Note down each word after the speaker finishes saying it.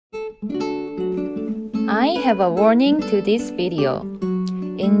I have a warning to this video.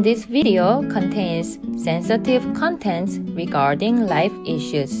 In this video contains sensitive contents regarding life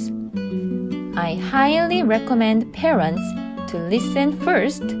issues. I highly recommend parents to listen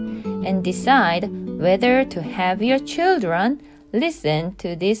first and decide whether to have your children listen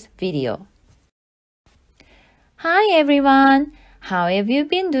to this video. Hi everyone! How have you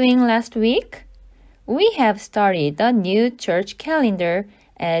been doing last week? We have started the new church calendar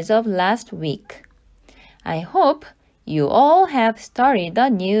as of last week. I hope you all have started the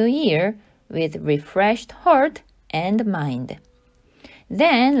new year with refreshed heart and mind.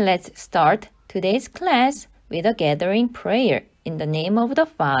 Then let's start today's class with a gathering prayer in the name of the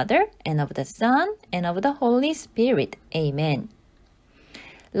Father, and of the Son, and of the Holy Spirit. Amen.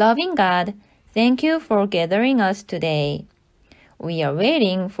 Loving God, thank you for gathering us today. We are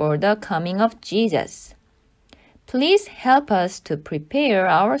waiting for the coming of Jesus. Please help us to prepare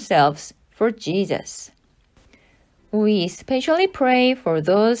ourselves for Jesus. We especially pray for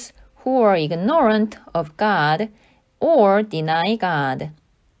those who are ignorant of God or deny God.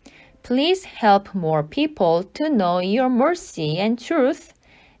 Please help more people to know your mercy and truth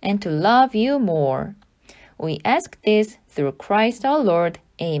and to love you more. We ask this through Christ our Lord.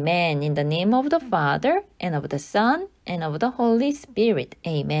 Amen. In the name of the Father, and of the Son, and of the Holy Spirit.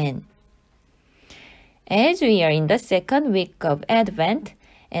 Amen. As we are in the second week of Advent,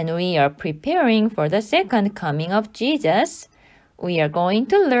 and we are preparing for the second coming of Jesus, we are going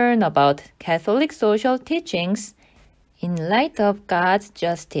to learn about Catholic social teachings in light of God's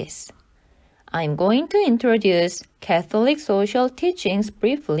justice. I'm going to introduce Catholic social teachings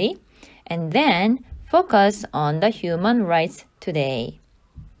briefly and then focus on the human rights today.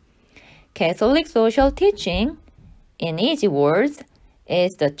 Catholic social teaching, in easy words,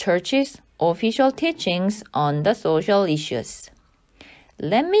 is the Church's official teachings on the social issues.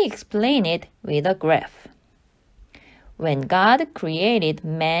 Let me explain it with a graph. When God created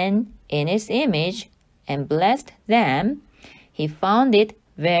man in His image and blessed them, He found it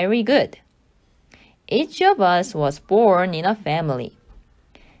very good. Each of us was born in a family.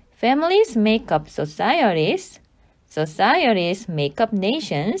 Families make up societies. Societies make up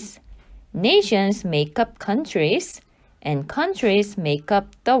nations. Nations make up countries. And countries make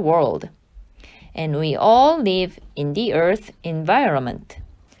up the world. And we all live in the earth environment.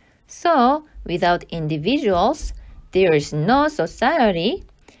 So, without individuals, there is no society,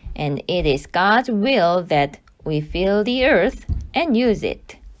 and it is God's will that we fill the earth and use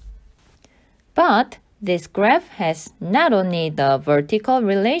it. But this graph has not only the vertical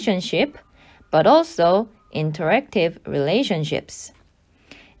relationship, but also interactive relationships.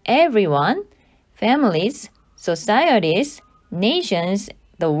 Everyone, families, societies, nations,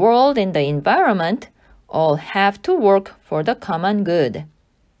 the world and the environment all have to work for the common good.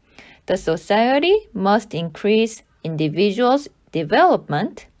 The society must increase individuals'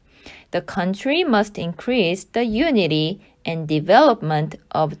 development. The country must increase the unity and development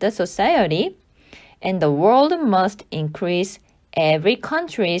of the society, and the world must increase every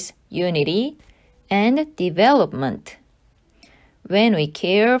country's unity and development. When we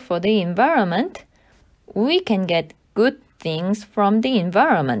care for the environment, we can get good things from the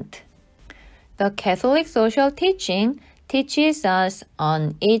environment. The Catholic social teaching teaches us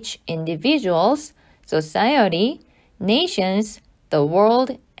on each individual's, society, nations, the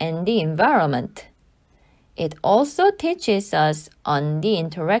world, and the environment. It also teaches us on the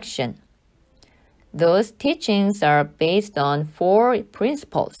interaction. Those teachings are based on 4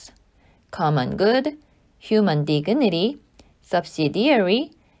 principles: common good, human dignity,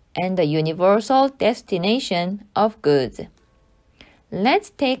 subsidiary, and the universal destination of goods. Let's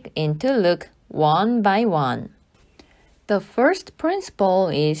take into look one by one. The first principle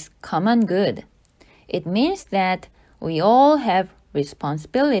is common good. It means that we all have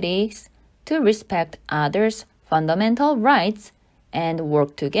responsibilities to respect others' fundamental rights and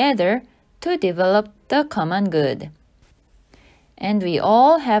work together to develop the common good. And we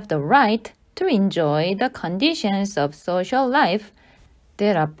all have the right to enjoy the conditions of social life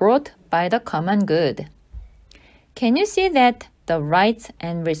that are brought by the common good. Can you see that the rights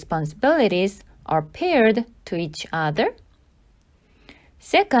and responsibilities are paired to each other?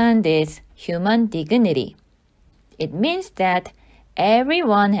 Second is human dignity. It means that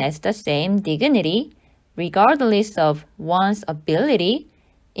everyone has the same dignity regardless of one's ability,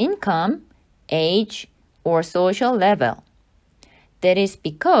 income, age, or social level. That is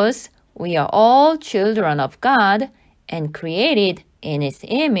because we are all children of God and created in His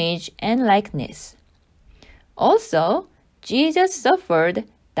image and likeness. Also, Jesus suffered,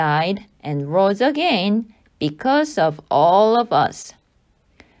 died, and rose again because of all of us.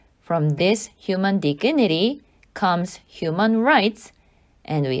 From this human dignity comes human rights,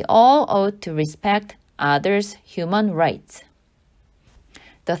 and we all ought to respect others' human rights.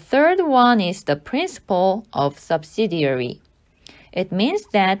 The third one is the principle of subsidiary. It means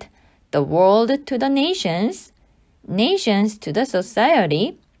that the world to the nations, nations to the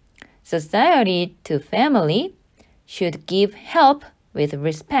society, society to family should give help with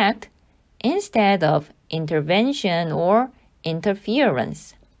respect instead of intervention or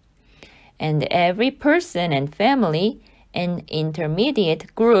interference. And every person and family and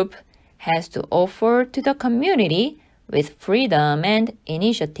intermediate group has to offer to the community with freedom and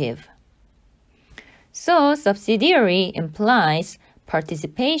initiative. So, subsidiary implies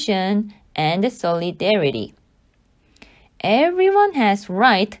participation and solidarity. Everyone has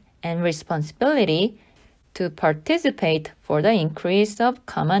right and responsibility to participate for the increase of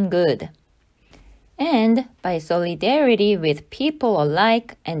common good. And by solidarity with people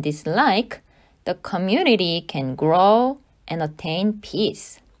alike and dislike, the community can grow and attain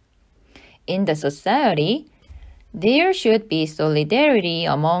peace. In the society, there should be solidarity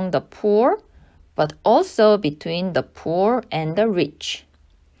among the poor, but also between the poor and the rich.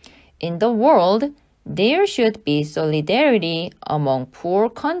 In the world, there should be solidarity among poor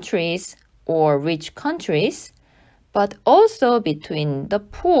countries or rich countries, but also between the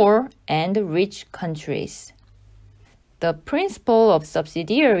poor and rich countries. The principle of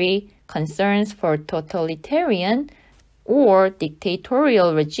subsidiary concerns for totalitarian or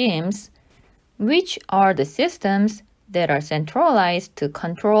dictatorial regimes, which are the systems that are centralized to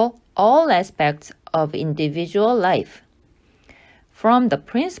control all aspects of individual life. From the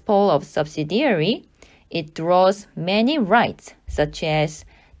principle of subsidiary, it draws many rights, such as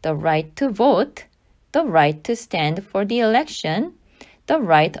the right to vote, the right to stand for the election, the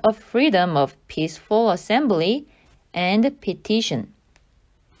right of freedom of peaceful assembly, and petition.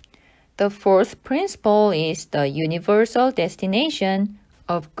 The fourth principle is the universal destination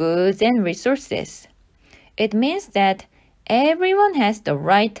of goods and resources. It means that everyone has the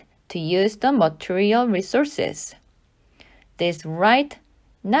right to use the material resources. This right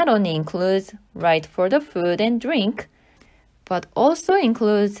not only includes right for the food and drink, but also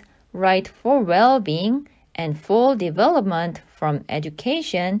includes right for well-being and full development from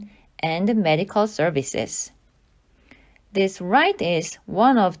education and medical services. This right is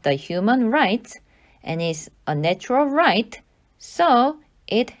one of the human rights and is a natural right, so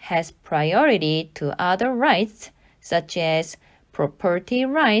it has priority to other rights such as property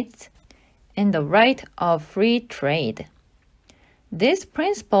rights and the right of free trade. This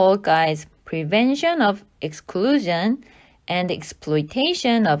principle guides prevention of exclusion and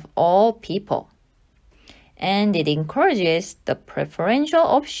exploitation of all people, and it encourages the preferential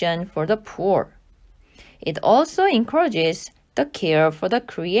option for the poor. It also encourages the care for the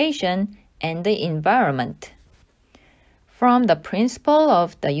creation and the environment. From the principle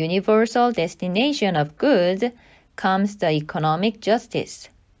of the universal destination of goods comes the economic justice.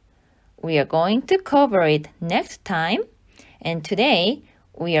 We are going to cover it next time, and today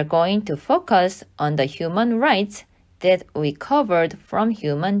we are going to focus on the human rights that we covered from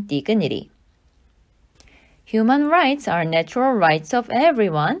human dignity. Human rights are natural rights of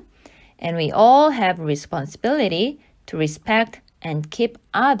everyone, and we all have responsibility to respect and keep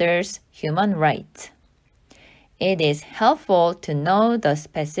others' human rights. It is helpful to know the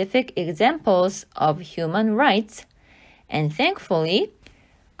specific examples of human rights, and thankfully,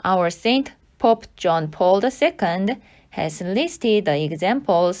 our Saint Pope John Paul II has listed the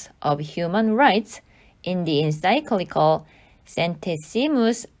examples of human rights in the encyclical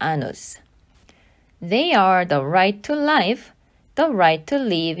Centesimus Annus. They are the right to life, the right to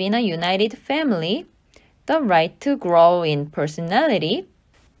live in a united family, the right to grow in personality,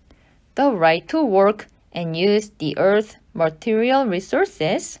 the right to work and use the earth's material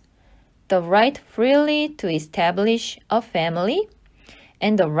resources, the right freely to establish a family,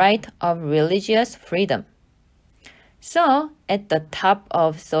 and the right of religious freedom. So, at the top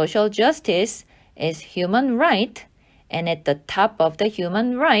of social justice is human right, and at the top of the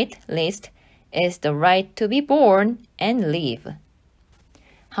human right list is the right to be born and live.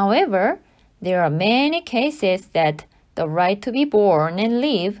 However, there are many cases that the right to be born and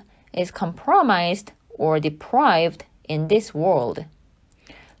live is compromised or deprived in this world.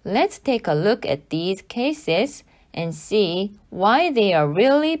 Let's take a look at these cases and see why they are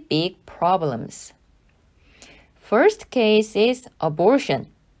really big problems. First case is abortion.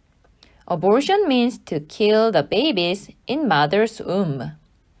 Abortion means to kill the babies in mother's womb.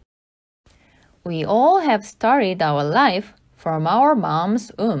 We all have started our life from our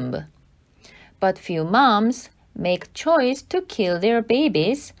mom's womb. But few moms make choice to kill their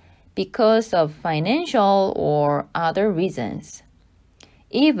babies because of financial or other reasons.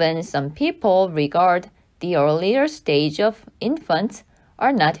 Even some people regard the earlier stage of infants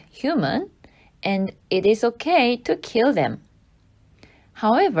are not human, and it is okay to kill them.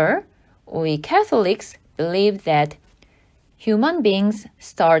 However, we Catholics believe that human beings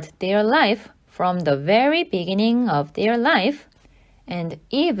start their life from the very beginning of their life, and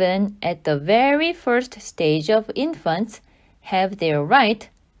even at the very first stage of infants have their right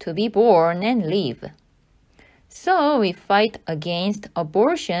to be born and live. So we fight against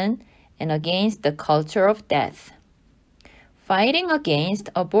abortion and against the culture of death. Fighting against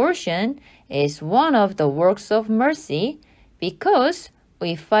abortion is one of the works of mercy because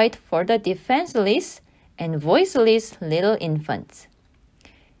we fight for the defenseless and voiceless little infants.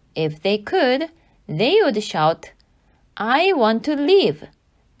 If they could, they would shout, "I want to live.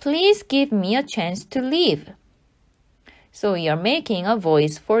 Please give me a chance to live." So we are making a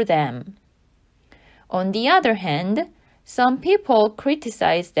voice for them. On the other hand, some people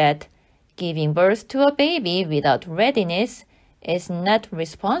criticize that giving birth to a baby without readiness is not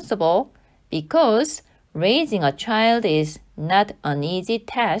responsible because raising a child is not an easy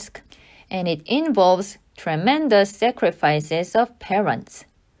task and it involves tremendous sacrifices of parents.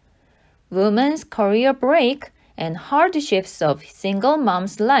 Women's career break and hardships of single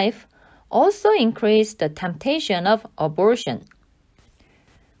mom's life also increase the temptation of abortion.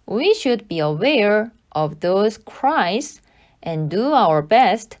 We should be aware of those cries and do our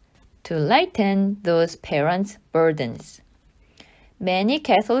best to lighten those parents' burdens. Many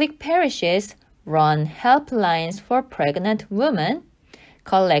Catholic parishes run helplines for pregnant women,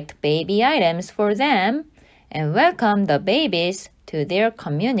 collect baby items for them, and welcome the babies to their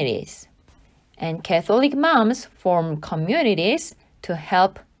communities. And Catholic moms form communities to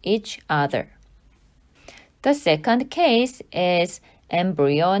help each other. The second case is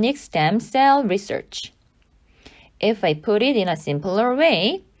embryonic stem cell research. If I put it in a simpler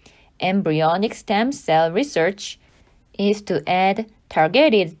way, embryonic stem cell research is to add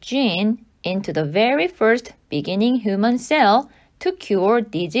targeted gene into the very first beginning human cell to cure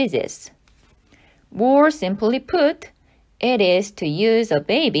diseases. More simply put, it is to use a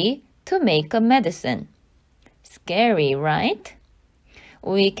baby to make a medicine. Scary, right?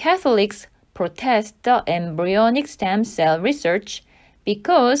 We Catholics protest the embryonic stem cell research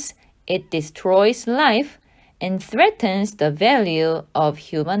because it destroys life and threatens the value of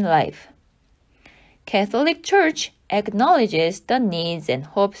human life. Catholic Church acknowledges the needs and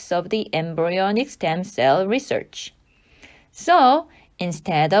hopes of the embryonic stem cell research. So,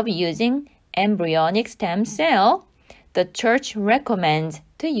 instead of using embryonic stem cell, the Church recommends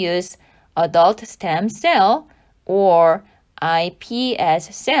to use adult stem cell or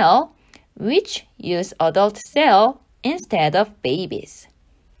iPS cell, which use adult cell instead of babies.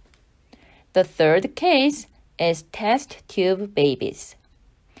 The third case is test tube babies.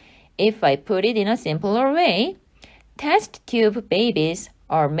 If I put it in a simpler way, test tube babies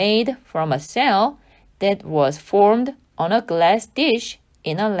are made from a cell that was formed on a glass dish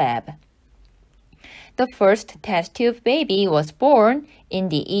in a lab. The first test tube baby was born in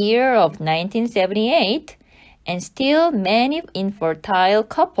the year of 1978, and still many infertile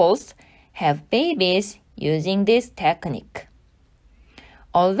couples have babies using this technique.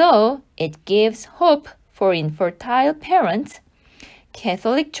 Although it gives hope for infertile parents,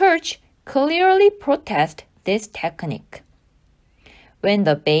 Catholic Church clearly protests this technique. When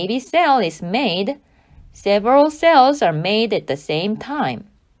the baby cell is made, several cells are made at the same time.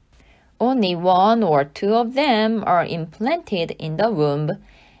 Only one or two of them are implanted in the womb,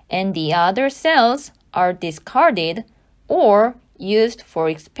 and the other cells are discarded or used for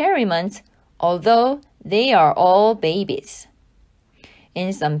experiments, although they are all babies.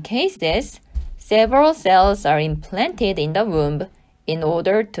 In some cases, several cells are implanted in the womb in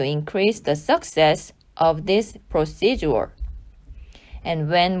order to increase the success of this procedure. And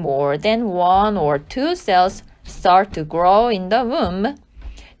when more than one or two cells start to grow in the womb,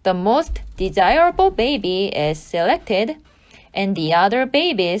 the most desirable baby is selected and the other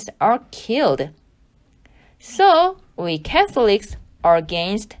babies are killed. So, we Catholics are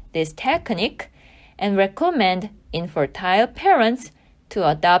against this technique and recommend infertile parents to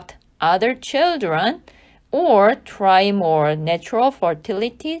adopt other children or try more natural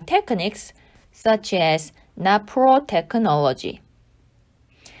fertility techniques such as NAPRO technology.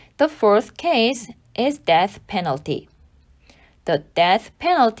 The fourth case is death penalty. The death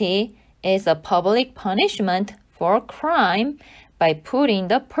penalty is a public punishment for a crime by putting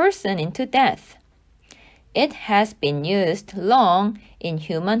the person into death. It has been used long in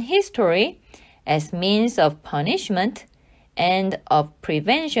human history as means of punishment, and of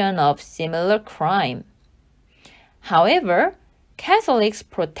prevention of similar crime. However, Catholics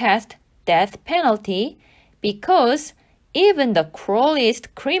protest death penalty because even the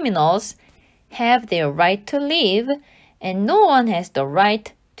cruelest criminals have their right to live, and no one has the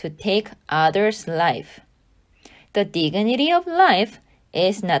right to take others' life. The dignity of life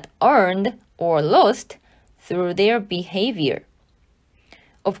is not earned or lost through their behavior.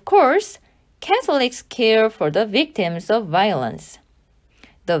 Of course, Catholics care for the victims of violence.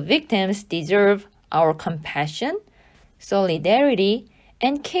 The victims deserve our compassion, solidarity,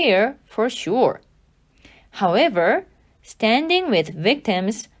 and care for sure. However, standing with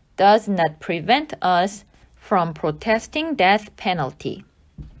victims does not prevent us from protesting death penalty.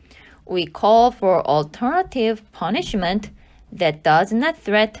 We call for alternative punishment that does not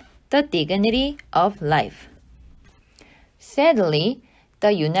threaten the dignity of life. Sadly,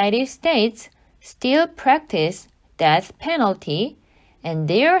 the United States still practice death penalty, and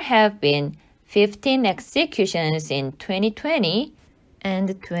there have been 15 executions in 2020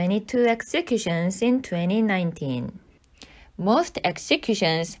 and 22 executions in 2019. Most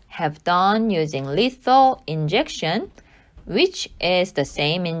executions have done using lethal injection, which is the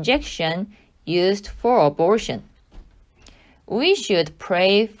same injection used for abortion. We should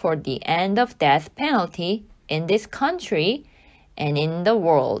pray for the end of death penalty in this country and in the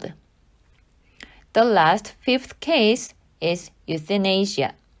world. The last fifth case is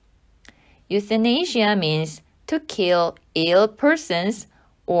euthanasia. Euthanasia means to kill ill persons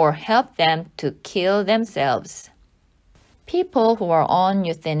or help them to kill themselves. People who are on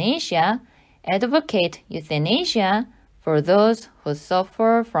euthanasia advocate euthanasia for those who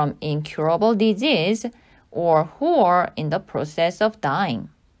suffer from incurable disease or who are in the process of dying.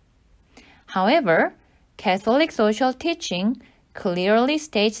 However, Catholic social teaching clearly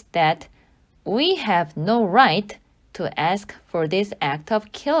states that we have no right to ask for this act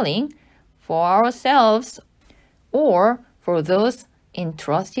of killing for ourselves or for those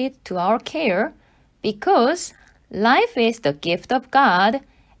entrusted to our care, because life is the gift of God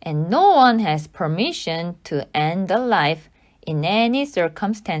and no one has permission to end the life in any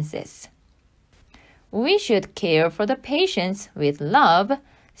circumstances. We should care for the patients with love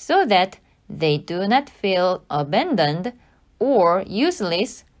so that they do not feel abandoned or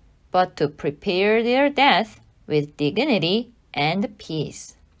useless, but to prepare their death with dignity and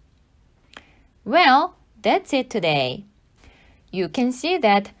peace. Well, that's it today. You can see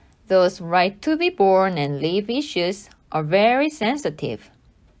that those right to be born and live issues are very sensitive.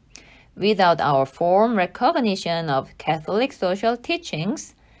 Without our firm recognition of Catholic social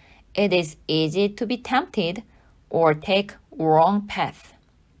teachings, it is easy to be tempted or take wrong path.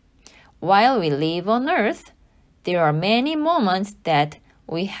 While we live on earth, there are many moments that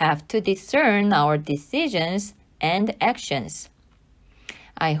we have to discern our decisions and actions.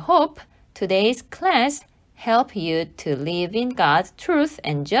 I hope today's class help you to live in God's truth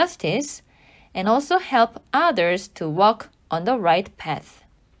and justice, and also help others to walk on the right path.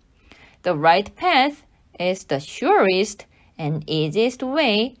 The right path is the surest and easiest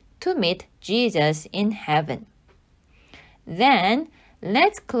way to meet Jesus in heaven. Then,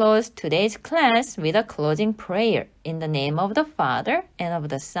 let's close today's class with a closing prayer in the name of the Father, and of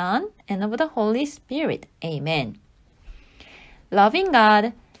the Son, and of the Holy Spirit. Amen. Loving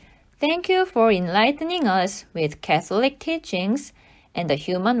God, thank you for enlightening us with Catholic teachings and the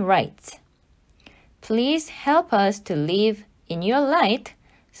human rights. Please help us to live in your light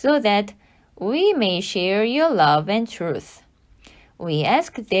so that we may share your love and truth. We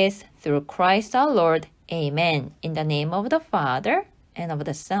ask this through Christ our Lord. Amen. In the name of the Father, and of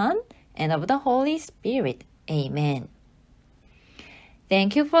the Son, and of the Holy Spirit. Amen.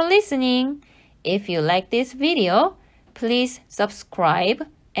 Thank you for listening. If you like this video, please subscribe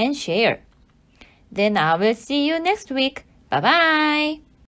and share. Then I will see you next week. Bye-bye.